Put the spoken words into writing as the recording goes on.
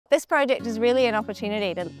This project is really an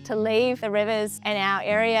opportunity to leave the rivers and our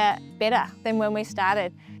area better than when we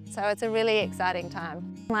started. So it's a really exciting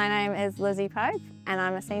time. My name is Lizzie Pope and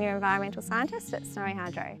I'm a Senior Environmental Scientist at Snowy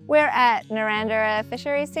Hydro. We're at Narrandera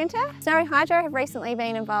Fisheries Centre. Snowy Hydro have recently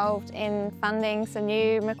been involved in funding some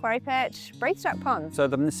new Macquarie Perch breedstock ponds. So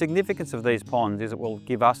the significance of these ponds is it will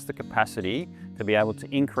give us the capacity to be able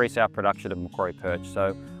to increase our production of Macquarie Perch.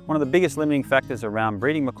 So one of the biggest limiting factors around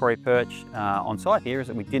breeding Macquarie Perch on site here is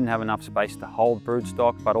that we didn't have enough space to hold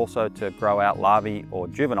broodstock, but also to grow out larvae or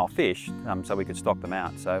juvenile fish so we could stock them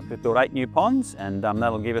out. So we've built 8 new ponds and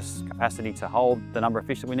that'll give us capacity to hold the number of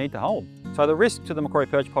fish that we need to hold. So the risk to the Macquarie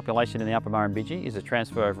Perch population in the Upper Murrumbidgee is a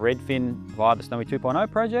transfer of redfin via the Snowy 2.0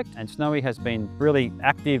 project, and Snowy has been really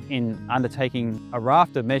active in undertaking a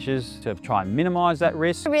raft of measures to try and minimise that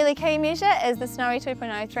risk. A really key measure is the Snowy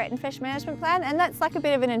 2.0 Threatened Fish Management Plan, and that's like a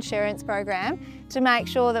bit of an insurance program to make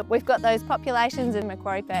sure that we've got those populations of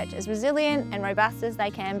Macquarie Perch as resilient and robust as they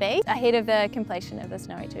can be ahead of the completion of the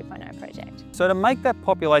Snowy 2.0 project. So to make that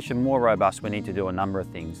population more robust, we need to do a number of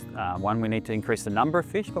things. One, we need to increase the number of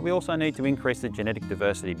fish, but we also need to increase the genetic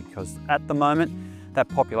diversity, because at the moment that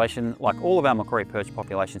population, like all of our Macquarie Perch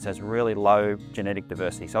populations, has really low genetic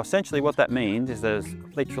diversity. So essentially what that means is there's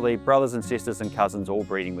literally brothers and sisters and cousins all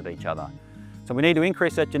breeding with each other. So we need to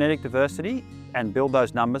increase that genetic diversity and build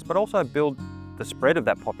those numbers, but also build the spread of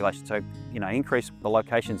that population. So, increase the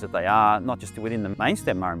locations that they are, not just within the main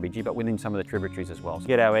stem Murrumbidgee, but within some of the tributaries as well. So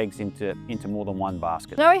get our eggs into more than one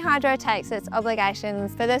basket. Snowy Hydro takes its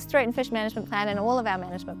obligations for this Threatened Fish Management Plan and all of our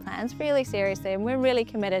management plans really seriously, and we're really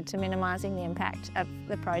committed to minimising the impact of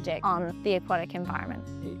the project on the aquatic environment.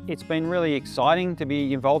 It's been really exciting to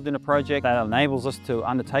be involved in a project that enables us to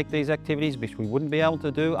undertake these activities which we wouldn't be able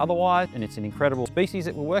to do otherwise, and it's an incredible species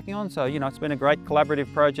that we're working on. So, it's been a great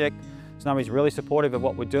collaborative project. Snowy's really supportive of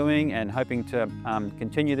what we're doing and hoping to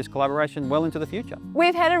continue this collaboration well into the future.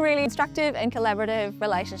 We've had a really constructive and collaborative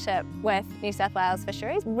relationship with New South Wales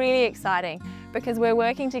Fisheries. Really exciting because we're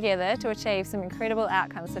working together to achieve some incredible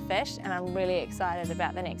outcomes for fish, and I'm really excited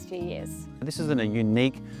about the next few years. This is a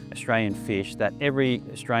unique Australian fish that every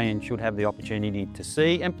Australian should have the opportunity to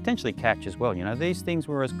see and potentially catch as well. These things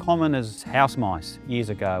were as common as house mice years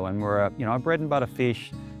ago and were a bread and butter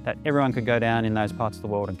fish that everyone could go down in those parts of the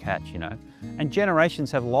world and catch, And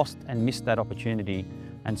generations have lost and missed that opportunity.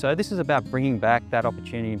 And so this is about bringing back that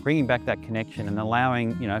opportunity, bringing back that connection and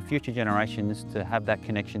allowing, future generations to have that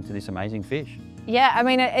connection to this amazing fish. Yeah,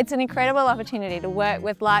 it's an incredible opportunity to work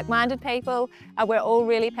with like-minded people. We're all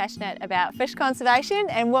really passionate about fish conservation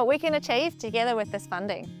and what we can achieve together with this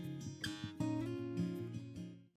funding.